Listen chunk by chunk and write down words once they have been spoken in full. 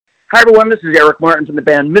Hi, everyone. This is Eric Martin from the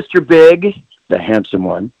band Mr. Big, the handsome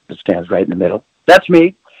one that stands right in the middle. That's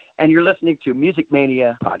me. And you're listening to Music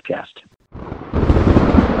Mania Podcast.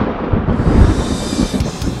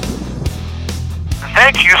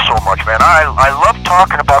 Thank you so much, man. I love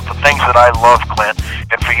talking about the things that I love, Clint.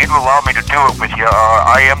 And for you to allow me to do it with you,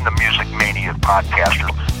 I am the Music Mania Podcaster.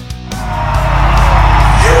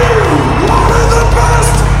 You wanted the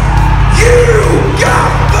best! You got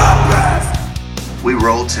the best! We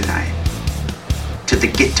roll tonight to the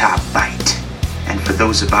guitar bite. And for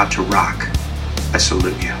those about to rock, I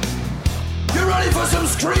salute you. You ready for some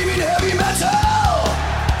screaming heavy metal?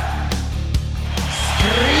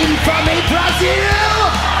 Scream for me,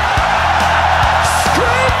 Brazil!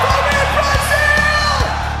 Scream for me,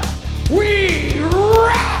 Brazil! We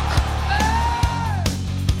rock!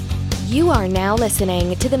 You are now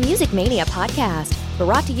listening to the Music Mania Podcast,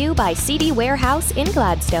 brought to you by CD Warehouse in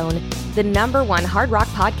Gladstone, the #1 hard rock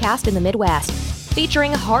podcast in the Midwest,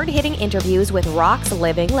 featuring hard-hitting interviews with rock's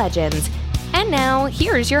living legends. And now,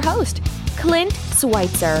 here's your host, Clint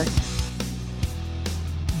Schweitzer.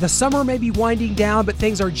 The summer may be winding down, but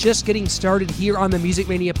things are just getting started here on the Music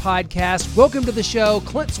Mania Podcast. Welcome to the show.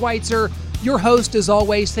 Clint Schweitzer, your host as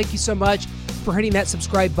always. Thank you so much for hitting that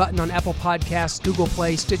subscribe button on Apple Podcasts, Google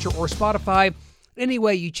Play, Stitcher, or Spotify. Any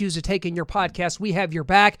way you choose to take in your podcast, we have your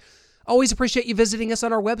back. Always appreciate you visiting us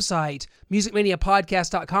on our website,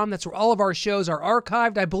 musicmaniapodcast.com. That's where all of our shows are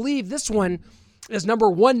archived. I believe this one is number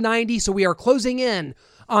 190, so we are closing in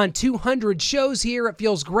on 200 shows here. It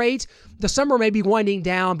feels great. The summer may be winding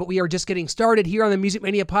down, but we are just getting started here on the Music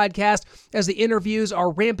Mania Podcast as the interviews are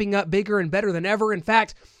ramping up bigger and better than ever. In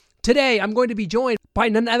fact, today I'm going to be joined by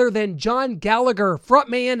none other than John Gallagher,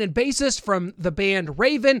 frontman and bassist from the band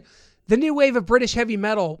Raven. The new wave of British heavy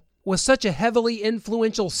metal was such a heavily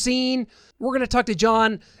influential scene. We're going to talk to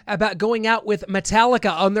John about going out with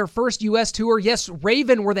Metallica on their first U.S. tour. Yes,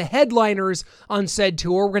 Raven were the headliners on said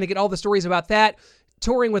tour. We're going to get all the stories about that.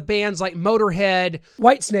 Touring with bands like Motorhead,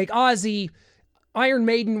 Whitesnake, Ozzy, Iron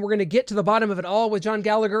Maiden. We're going to get to the bottom of it all with John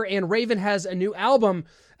Gallagher. And Raven has a new album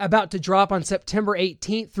about to drop on September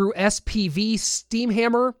 18th through SPV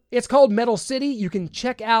Steamhammer. It's called Metal City. You can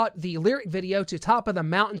check out the lyric video to Top of the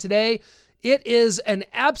Mountain today. It is an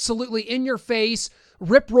absolutely in-your-face,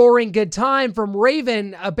 rip-roaring good time from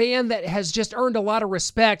Raven, a band that has just earned a lot of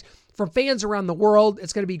respect from fans around the world.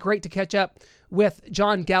 It's going to be great to catch up with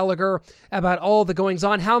John Gallagher about all the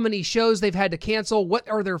goings-on, how many shows they've had to cancel, what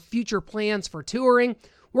are their future plans for touring.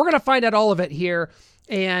 We're going to find out all of it here.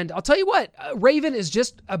 And I'll tell you what, Raven is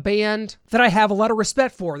just a band that I have a lot of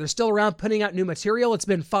respect for. They're still around putting out new material. It's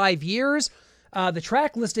been 5 years. The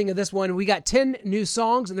track listing of this one, we got 10 new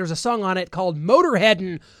songs, and there's a song on it called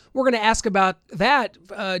Motorheadin'. We're going to ask about that.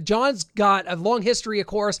 John's got a long history, of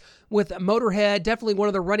course, with Motorhead, definitely one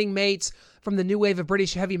of the running mates from the new wave of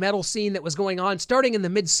British heavy metal scene that was going on starting in the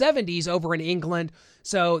mid-'70s over in England.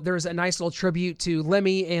 So there's a nice little tribute to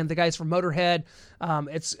Lemmy and the guys from Motorhead.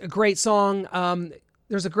 It's a great song.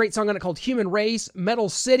 There's a great song on it called Human Race. Metal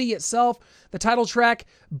City itself, the title track.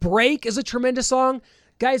 Break is a tremendous song.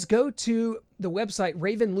 Guys, go to the website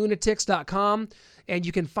ravenlunatics.com and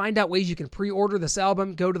you can find out ways you can pre-order this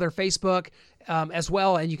album. Go to their Facebook as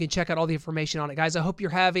well, and you can check out all the information on it. Guys, I hope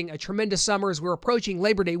you're having a tremendous summer as we're approaching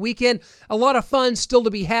Labor Day weekend. A lot of fun still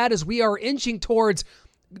to be had as we are inching towards,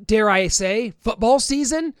 dare I say, football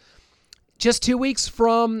season. Just 2 weeks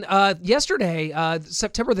from yesterday,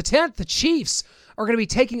 September the 10th, the Chiefs are going to be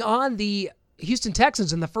taking on the Houston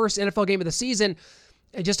Texans in the first NFL game of the season.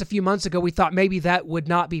 And just a few months ago, we thought maybe that would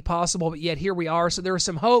not be possible, but yet here we are. So there is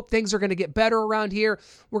some hope. Things are going to get better around here.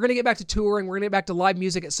 We're going to get back to touring. We're going to get back to live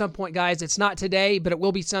music at some point, guys. It's not today, but it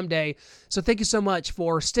will be someday. So thank you so much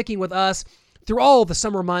for sticking with us through all the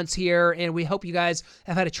summer months here, and we hope you guys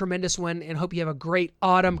have had a tremendous one and hope you have a great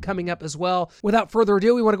autumn coming up as well. Without further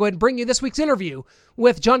ado, we want to go ahead and bring you this week's interview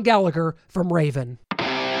with John Gallagher from Raven.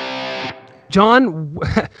 John,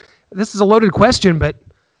 this is a loaded question, but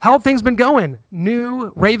how have things been going?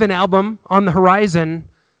 New Raven album on the horizon,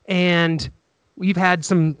 and we've had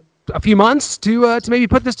a few months to maybe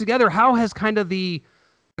put this together. How has kind of the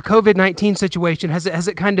COVID-19 situation, has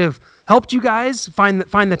it kind of helped you guys find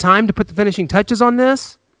the time to put the finishing touches on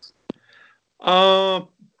this?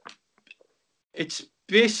 It's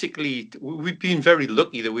basically, we've been very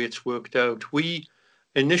lucky the way it's worked out. We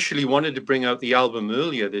initially wanted to bring out the album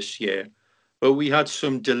earlier this year, but we had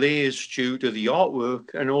some delays due to the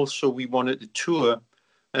artwork, and also we wanted to tour,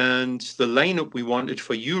 and the lineup we wanted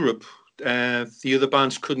for Europe, the other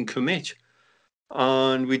bands couldn't commit.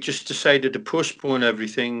 And we just decided to postpone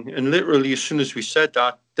everything. And literally, as soon as we said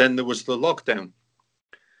that, then there was the lockdown.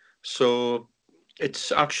 So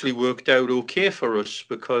it's actually worked out okay for us,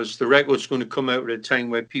 because the record's going to come out at a time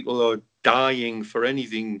where people are dying for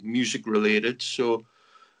anything music related. So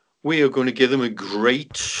we are going to give them a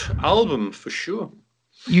great album for sure.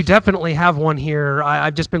 You definitely have one here.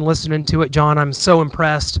 I've just been listening to it, John. I'm so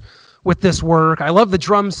impressed with this work. I love the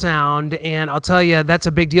drum sound, and I'll tell you, that's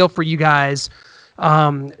a big deal for you guys.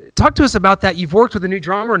 Talk to us about that. You've worked with a new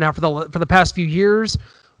drummer now for the past few years.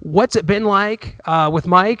 What's it been like with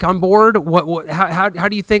Mike on board? How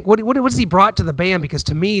do you think? What has he brought to the band? Because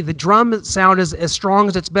to me, the drum sound is as strong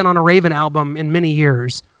as it's been on a Raven album in many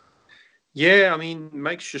years. Yeah, I mean,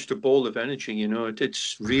 Mike's just a ball of energy. You know,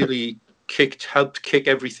 it's really helped kick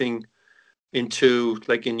everything into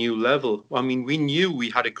like a new level. I mean, we knew we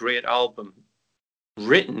had a great album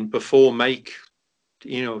written before Mike,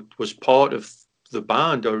 you know, was part of the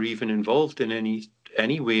band or even involved in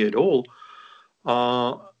any way at all.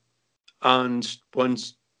 And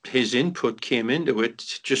once his input came into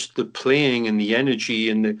it, just the playing and the energy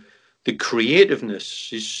and the creativeness,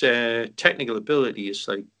 his technical ability is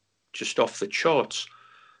like just off the charts.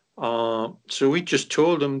 So we just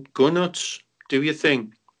told him, go nuts, do your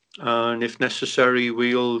thing. And if necessary,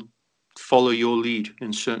 we'll follow your lead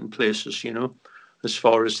in certain places, you know, as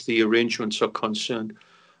far as the arrangements are concerned.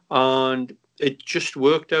 And it just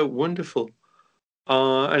worked out wonderful.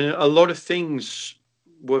 And a lot of things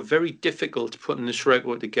were very difficult putting this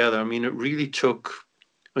record together. I mean, it really took,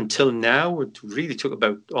 until now, it really took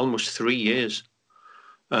about almost 3 years.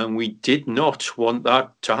 And we did not want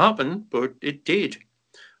that to happen, but it did.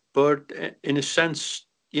 But in a sense,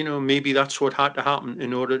 you know, maybe that's what had to happen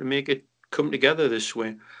in order to make it come together this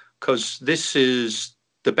way, because this is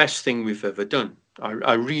the best thing we've ever done.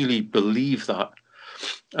 I really believe that.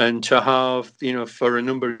 And to have, you know, for a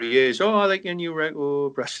number of years, oh, I like your new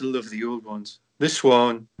record, but I still love the old ones. This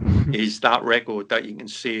one is that record that you can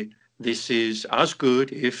say, this is as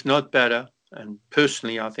good, if not better. And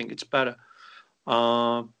personally, I think it's better.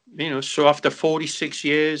 You know, so after 46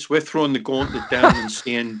 years, we're throwing the gauntlet down and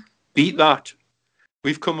saying, beat that.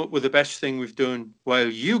 We've come up with the best thing we've done, while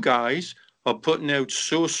you guys are putting out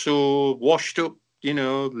so washed up, you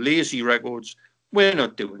know, lazy records. We're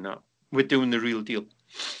not doing that. We're doing the real deal.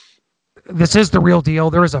 This is the real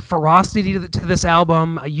deal. There is a ferocity to this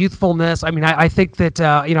album, a youthfulness. I mean, I think that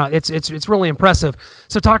you know, it's really impressive.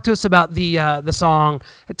 So talk to us about the song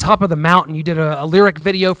 "Top of the Mountain." You did a lyric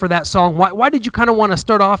video for that song. Why did you kind of want to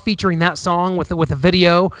start off featuring that song with a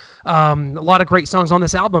video? A lot of great songs on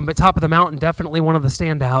this album, but "Top of the Mountain" definitely one of the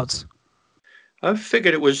standouts. I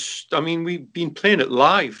figured it was. I mean, we've been playing it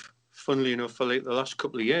live, funnily enough, for like the last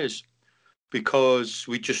couple of years, because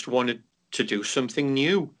we just wanted to do something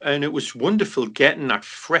new. And it was wonderful getting that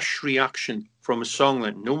fresh reaction from a song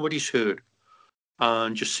that nobody's heard,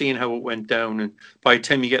 and just seeing how it went down. And by the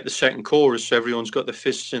time you get the second chorus, everyone's got their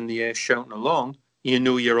fists in the air shouting along, you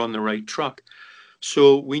know you're on the right track.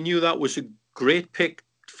 So we knew that was a great pick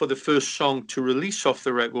for the first song to release off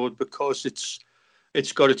the record, because it's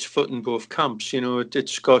got its foot in both camps. You know,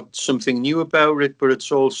 it's got something new about it, but it's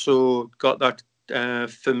also got that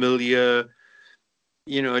familiar,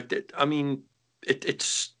 you know,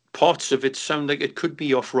 it's parts of it sound like it could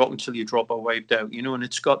be off Rock Until You Drop or Wiped Out, you know, and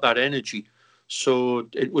it's got that energy. So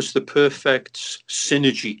it was the perfect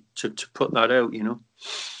synergy to put that out, you know.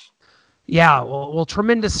 Yeah, well,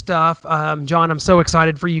 tremendous stuff. John, I'm so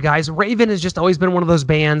excited for you guys. Raven has just always been one of those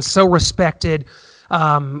bands, so respected.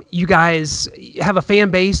 You guys have a fan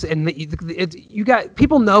base, and you got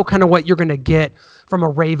people know kind of what you're going to get from a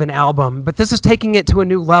Raven album, but this is taking it to a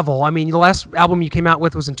new level. I mean, the last album you came out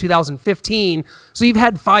with was in 2015, so you've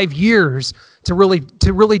had 5 years to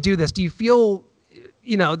really do this. Do you feel,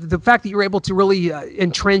 you know, the fact that you're able to really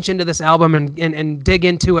entrench into this album and dig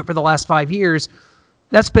into it for the last 5 years,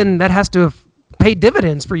 that has to have paid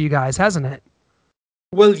dividends for you guys, hasn't it?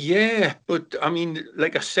 Well, yeah, but I mean,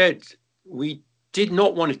 like I said, we did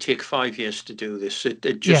not want to take 5 years to do this.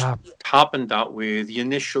 It just happened that way. The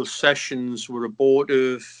initial sessions were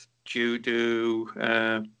abortive due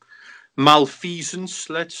to malfeasance,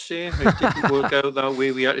 let's say. It didn't work out that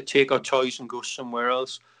way. We had to take our toys and go somewhere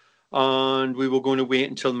else. And we were going to wait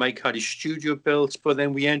until Mike had his studio built, but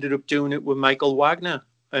then we ended up doing it with Michael Wagner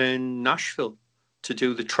in Nashville to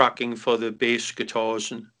do the tracking for the bass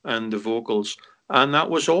guitars and the vocals. And that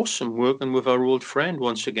was awesome, working with our old friend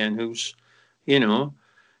once again, who's, you know,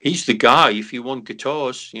 he's the guy if you want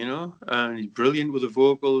guitars, you know, and he's brilliant with the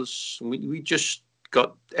vocals. We just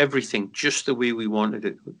got everything just the way we wanted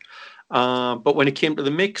it. But when it came to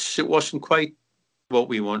the mix, it wasn't quite what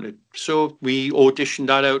we wanted. So we auditioned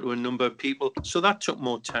that out to a number of people. So that took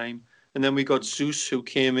more time. And then we got Zeus, who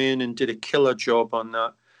came in and did a killer job on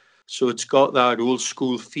that. So it's got that old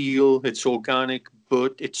school feel. It's organic,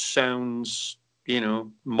 but it sounds,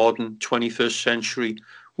 modern, 21st century,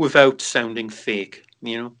 without sounding fake.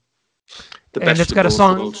 The And best it's of got a both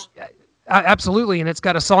song, worlds. absolutely, and it's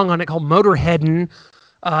got a song on it called Motorheadin'.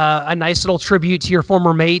 A nice little tribute to your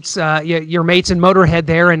former mates, your mates in Motorhead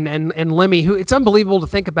there, and Lemmy, who it's unbelievable to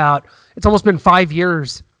think about. It's almost been 5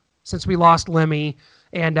 years since we lost Lemmy,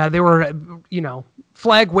 and there were,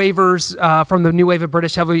 flag wavers from the new wave of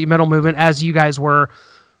British heavy metal movement, as you guys were.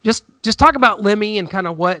 Just talk about Lemmy and kind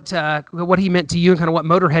of what he meant to you, and kind of what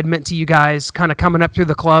Motorhead meant to you guys, kind of coming up through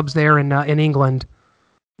the clubs there in England.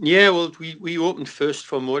 Yeah, well, we opened first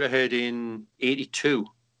for Motorhead in '82.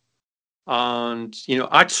 And,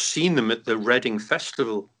 I'd seen them at the Reading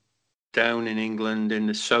Festival down in England, in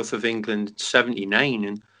the south of England, in '79.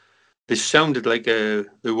 And they sounded like they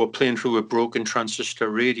were playing through a broken transistor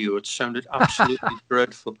radio. It sounded absolutely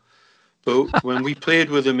dreadful. But when we played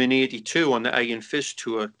with them in '82 on the Iron Fist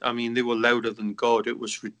tour, I mean, they were louder than God. It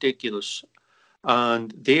was ridiculous.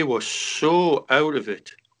 And they were so out of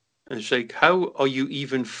it. It's like, how are you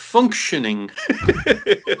even functioning?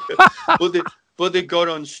 But they got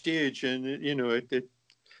on stage, and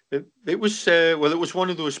it was one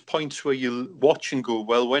of those points where you watch and go,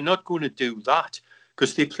 well, we're not going to do that,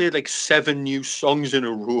 because they played like 7 new songs in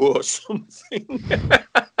a row or something.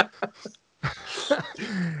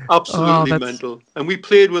 Absolutely mental. And we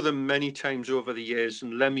played with them many times over the years,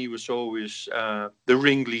 and Lemmy was always the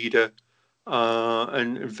ringleader,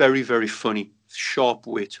 and very, very funny, sharp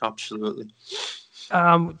wit, absolutely.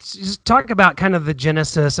 Just talk about kind of the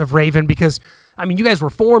genesis of Raven, because I mean, you guys were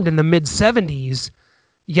formed in the mid '70s,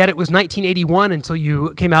 yet it was 1981 until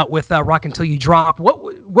you came out with Rock Until You Drop.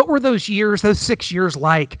 What were those years, those 6 years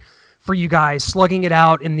like for you guys, slugging it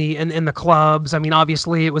out in the clubs? I mean,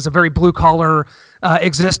 obviously it was a very blue collar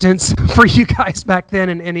existence for you guys back then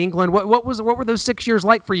in England. What were those 6 years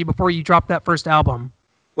like for you before you dropped that first album?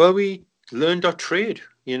 Well, we learned our trade.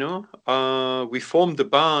 We formed the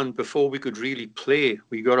band before we could really play.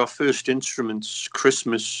 We got our first instruments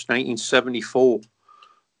Christmas 1974.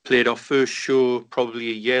 Played our first show probably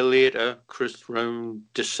a year later, around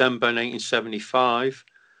December 1975.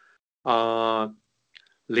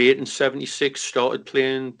 Late in '76, started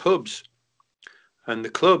playing pubs. And the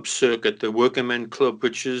club circuit, the Working Men Club,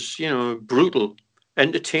 which is, brutal.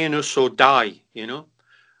 Entertain us or die,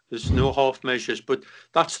 There's no half measures, but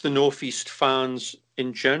that's the Northeast fans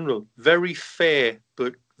in general. Very fair,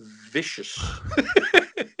 but vicious.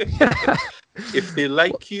 If they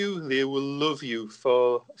like you, they will love you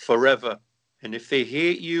forever. And if they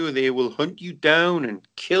hate you, they will hunt you down and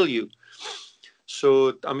kill you.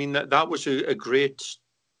 So, I mean, that was a great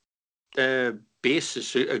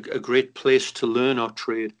basis, a great place to learn our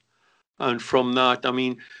trade. And from that, I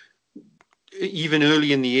mean, even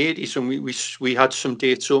early in the 80s, when we had some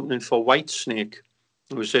dates opening for Whitesnake,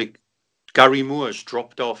 it was like, Gary Moore's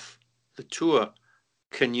dropped off the tour.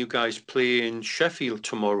 Can you guys play in Sheffield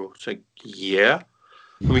tomorrow? It's like, yeah.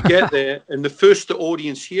 And we get there, and the first the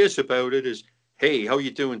audience hears about it is, hey, how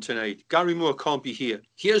you doing tonight? Gary Moore can't be here.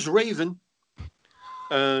 Here's Raven.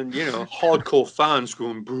 And, hardcore fans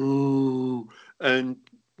going, boo. And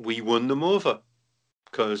we won them over,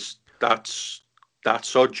 because that's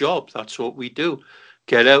our job. That's what we do.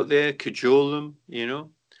 Get out there, cajole them,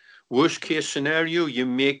 Worst case scenario, you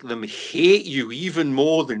make them hate you even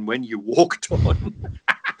more than when you walked on.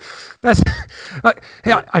 That's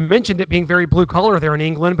I mentioned it being very blue collar there in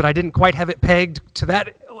England, but I didn't quite have it pegged to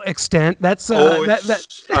that extent. That's I'm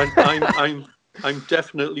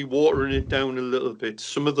definitely watering it down a little bit.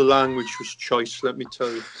 Some of the language was choice, let me tell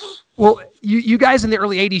you. Well, you guys in the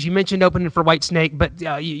early '80s, you mentioned opening for Whitesnake, but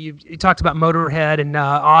you talked about Motorhead and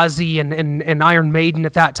Ozzy and Iron Maiden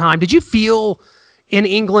at that time. Did you feel in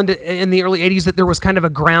England in the early '80s that there was kind of a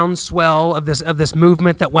groundswell of this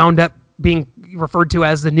movement that wound up being referred to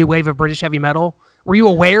as the new wave of British heavy metal? Were you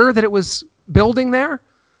aware that it was building there?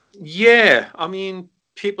 Yeah, I mean,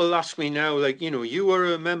 people ask me now, like, you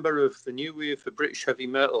were a member of the new wave of British heavy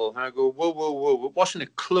metal. And I go, whoa, it wasn't a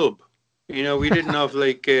club. We didn't have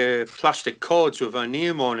like plastic cards with our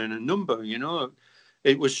name on and a number,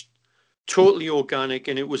 It was totally organic,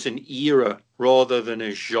 and it was an era rather than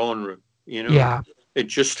a genre, Yeah. It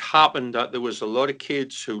just happened that there was a lot of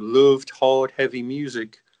kids who loved hard, heavy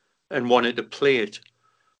music and wanted to play it,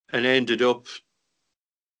 and ended up,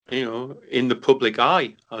 in the public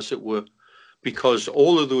eye, as it were, because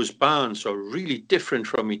all of those bands are really different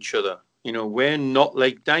from each other. We're not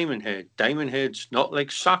like Diamond Head. Diamond Head's not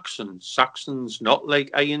like Saxon. Saxon's not like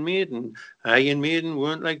Iron Maiden. Iron Maiden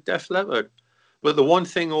weren't like Def Leppard. But the one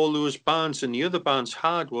thing all those bands and the other bands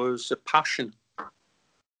had was a passion.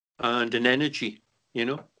 and an energy, you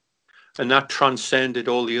know, and that transcended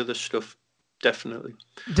all the other stuff, definitely.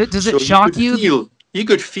 Does it shock you? You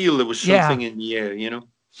could feel there was something in the air, you know.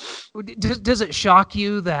 Does it shock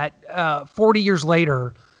you that 40 years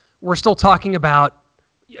later, we're still talking about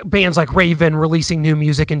bands like Raven releasing new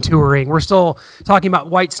music and touring? We're still talking about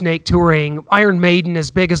Whitesnake touring, Iron Maiden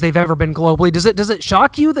as big as they've ever been globally. Does it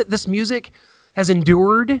shock you that this music has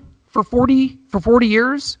endured for 40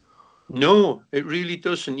 years? No, it really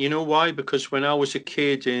doesn't. You know why? Because when I was a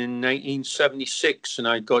kid in 1976 and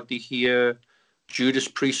I got to hear Judas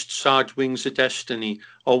Priest's Sad Wings of Destiny,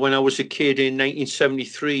 or when I was a kid in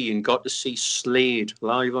 1973 and got to see Slade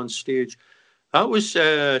live on stage, that was,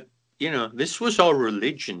 this was our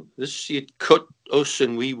religion. It cut us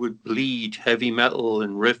and we would bleed heavy metal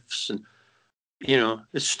and riffs. And,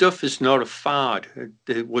 this stuff is not a fad.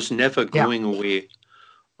 It was never going away.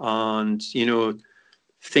 And,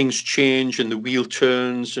 things change and the wheel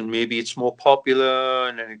turns and maybe it's more popular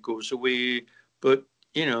and then it goes away. But,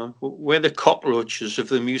 we're the cockroaches of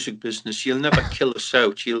the music business. You'll never kill us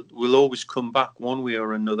out. We'll always come back one way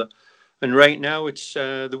or another. And right now it's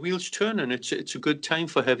the wheel's turning. It's a good time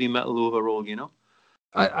for heavy metal overall,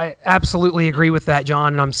 I absolutely agree with that,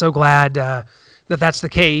 John. And I'm so glad that that's the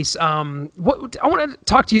case. I want to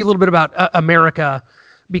talk to you a little bit about America,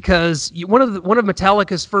 because one of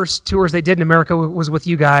Metallica's first tours they did in America was with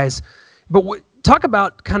you guys. But talk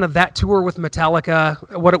about kind of that tour with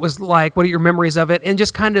Metallica, what it was like, what are your memories of it, and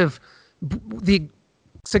just kind of the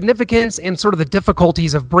significance and sort of the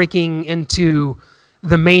difficulties of breaking into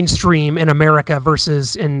the mainstream in America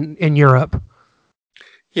versus in Europe.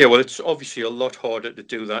 Yeah, well, it's obviously a lot harder to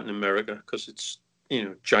do that in America because it's,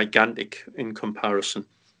 gigantic in comparison.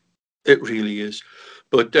 It really is.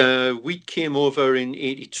 But we came over in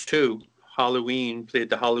 82, Halloween, played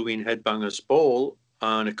the Halloween Headbangers Ball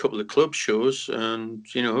and a couple of club shows. And,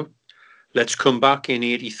 let's come back in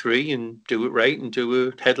 83 and do it right and do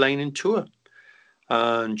a headlining tour.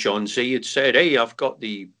 And John Z had said, hey, I've got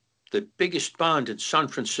the biggest band in San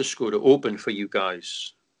Francisco to open for you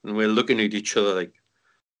guys. And we're looking at each other like,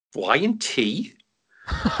 Y&T? He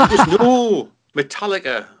goes, no,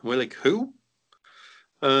 Metallica. We're like, who?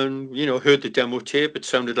 And, heard the demo tape. It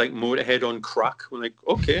sounded like Motorhead on crack. We're like,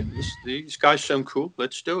 okay, these guys sound cool.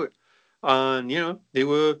 Let's do it. And, they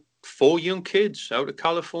were 4 young kids out of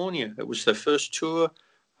California. It was their first tour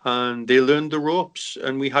and they learned the ropes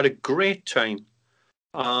and we had a great time.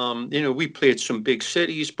 We played some big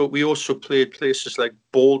cities, but we also played places like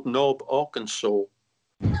Bald Knob, Arkansas.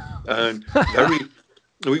 And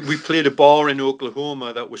we played a bar in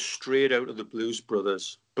Oklahoma that was straight out of the Blues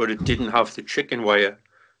Brothers, but it didn't have the chicken wire.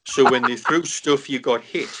 So when they threw stuff, you got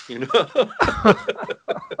hit,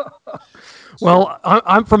 Well,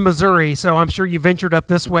 I'm from Missouri, so I'm sure you ventured up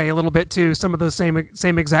this way a little bit too. Some of those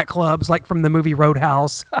same exact clubs, like from the movie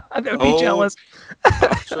Roadhouse. I'd be jealous.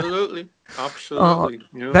 Absolutely.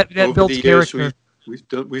 That builds character.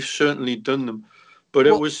 We've certainly done them, but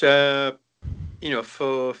it was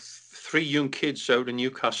for 3 young kids out in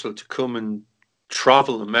Newcastle to come and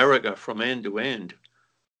travel America from end to end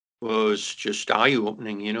was just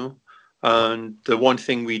eye-opening, and the one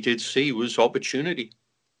thing we did see was opportunity.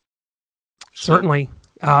 Certainly.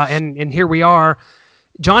 And here we are.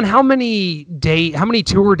 John, how many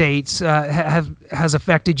tour dates has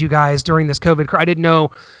affected you guys during this COVID? I didn't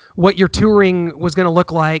know what your touring was going to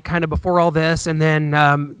look like kind of before all this, and then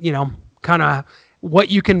kind of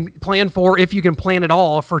what you can plan for, if you can plan at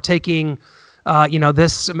all, for taking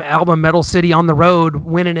this album Metal City on the road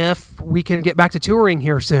when and if we can get back to touring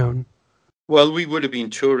here soon. Well, we would have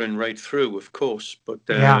been touring right through, of course, but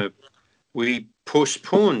we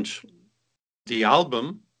postponed the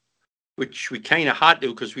album, which we kind of had to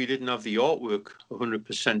because we didn't have the artwork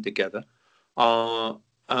 100% together.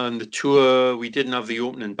 And the tour, we didn't have the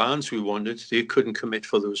opening bands we wanted. They couldn't commit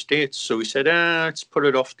for those dates. So we said, let's put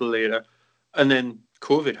it off till later. And then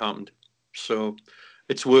COVID happened. So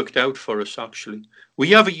it's worked out for us, actually.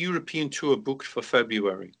 We have a European tour booked for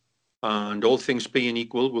February. And all things being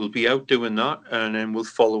equal, we'll be out doing that. And then we'll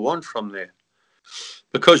follow on from there.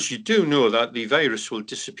 Because you do know that the virus will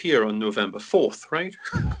disappear on November 4th, right?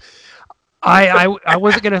 I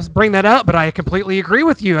wasn't going to bring that up, but I completely agree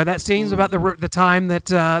with you. That seems about the time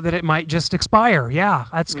that it might just expire. Yeah,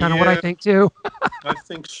 that's kind of what I think too. I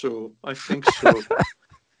think so. I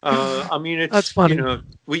mean, it's that's funny.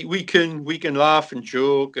 We can laugh and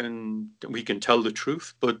joke and we can tell the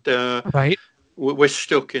truth, but right. We're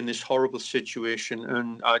stuck in this horrible situation,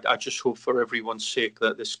 and I just hope for everyone's sake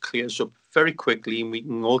that this clears up very quickly and we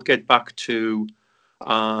can all get back to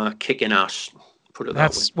kicking ass. Put it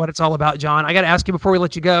That's what it's all about, John. I got to ask you before we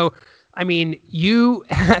let you go, I mean, you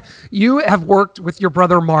you have worked with your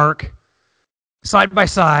brother Mark side by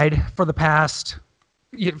side for the past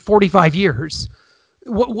 45 years.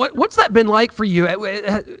 What's that been like for you?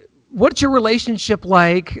 What's your relationship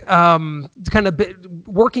like? Kind of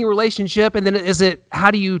working relationship, and then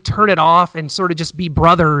how do you turn it off and sort of just be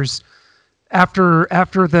brothers after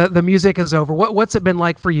the music is over? What's it been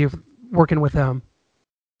like for you working with him?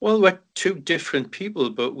 Well, we're two different people,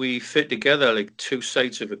 but we fit together like two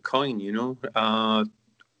sides of a coin, you know.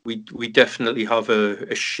 We definitely have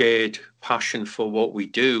a shared passion for what we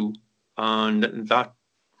do, and that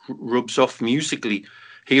rubs off musically.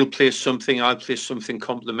 He'll play something, I'll play something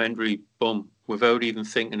complementary, boom, without even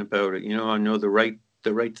thinking about it. You know, I know the right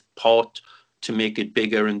part to make it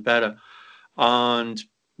bigger and better. And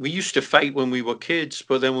we used to fight when we were kids,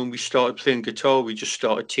 but then when we started playing guitar, we just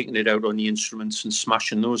started taking it out on the instruments and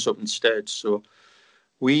smashing those up instead. So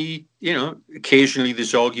we, you know, occasionally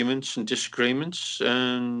there's arguments and disagreements,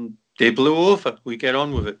 and they blow over. We get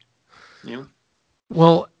on with it, you know.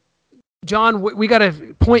 Well, John, we got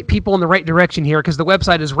to point people in the right direction here, because the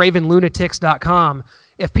website is ravenlunatics.com.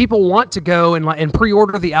 If people want to go and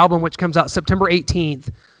pre-order the album, which comes out September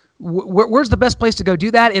 18th, where's the best place to go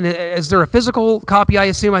do that? And is there a physical copy, I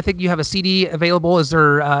assume? I think you have a CD available. Is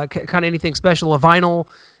there kind of anything special, a vinyl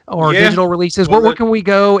or digital releases? Well, where can we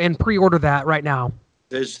go and pre-order that right now?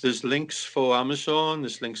 There's links for Amazon,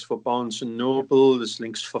 there's links for Barnes & Noble, there's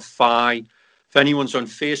links for Fi. If anyone's on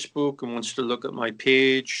Facebook and wants to look at my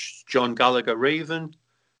page, John Gallagher Raven,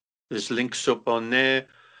 there's links up on there.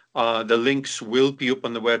 The links will be up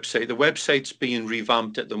on the website. The website's being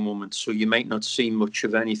revamped at the moment, so you might not see much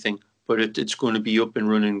of anything, but it's going to be up and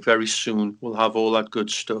running very soon. We'll have all that good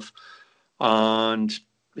stuff. And,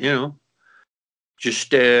 you know,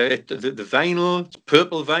 just the vinyl,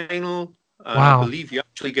 purple vinyl. Wow. I believe you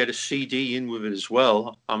actually get a CD in with it as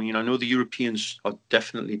well. I mean, I know the Europeans are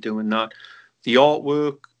definitely doing that. The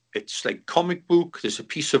artwork, it's like comic book. There's a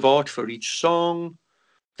piece of art for each song.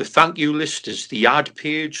 The thank you list is the ad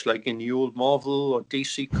page, like in the old Marvel or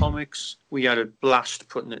DC comics. We had a blast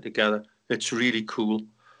putting it together. It's really cool.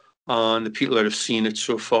 And the people that have seen it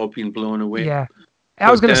so far have been blown away. Yeah. I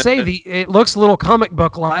was going to say, it looks a little comic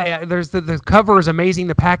book like. There's the cover is amazing.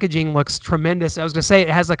 The packaging looks tremendous. I was going to say it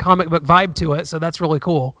has a comic book vibe to it, so that's really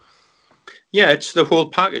cool. Yeah, it's the whole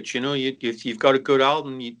package. You know, you've got a good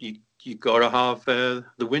album, you got to have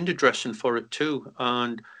the window dressing for it too.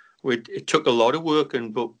 And it took a lot of work,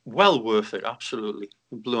 but well worth it. Absolutely,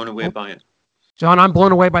 I'm blown away by it. John, I'm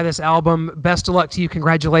blown away by this album. Best of luck to you.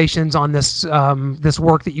 Congratulations on this this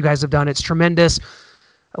work that you guys have done. It's tremendous.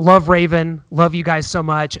 I love Raven. Love you guys so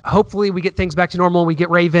much. Hopefully we get things back to normal and we get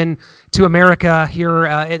Raven to America here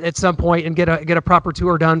at some point and get a proper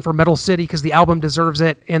tour done for Metal City, because the album deserves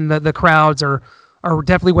it, and the crowds are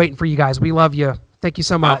definitely waiting for you guys. We love you. Thank you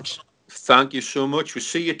so much. Thank you so much. We'll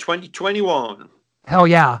see you 2021. Hell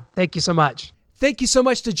yeah. Thank you so much. Thank you so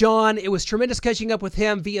much to John. It was tremendous catching up with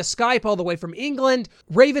him via Skype all the way from England.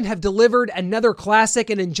 Raven have delivered another classic,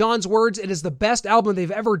 and in John's words, it is the best album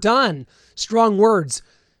they've ever done. Strong words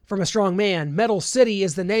from a strong man. Metal City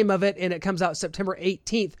is the name of it, and it comes out September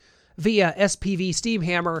 18th via SPV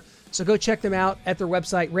Steamhammer. So go check them out at their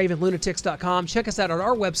website, ravenlunatics.com. Check us out on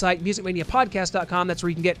our website, musicmaniapodcast.com. That's where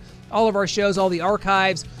you can get all of our shows, all the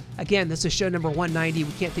archives. Again, this is show number 190.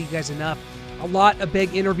 We can't thank you guys enough. A lot of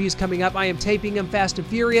big interviews coming up. I am taping them fast and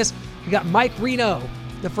furious. We got Mike Reno,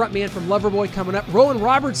 the frontman from Loverboy, coming up. Roland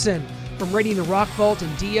Robertson from Raiding the Rock Vault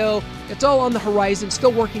and Dio. It's all on the horizon.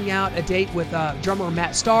 Still working out a date with drummer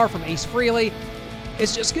Matt Starr from Ace Frehley.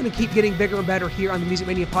 It's just going to keep getting bigger and better here on the Music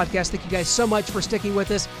Mania Podcast. Thank you guys so much for sticking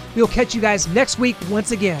with us. We'll catch you guys next week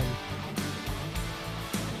once again.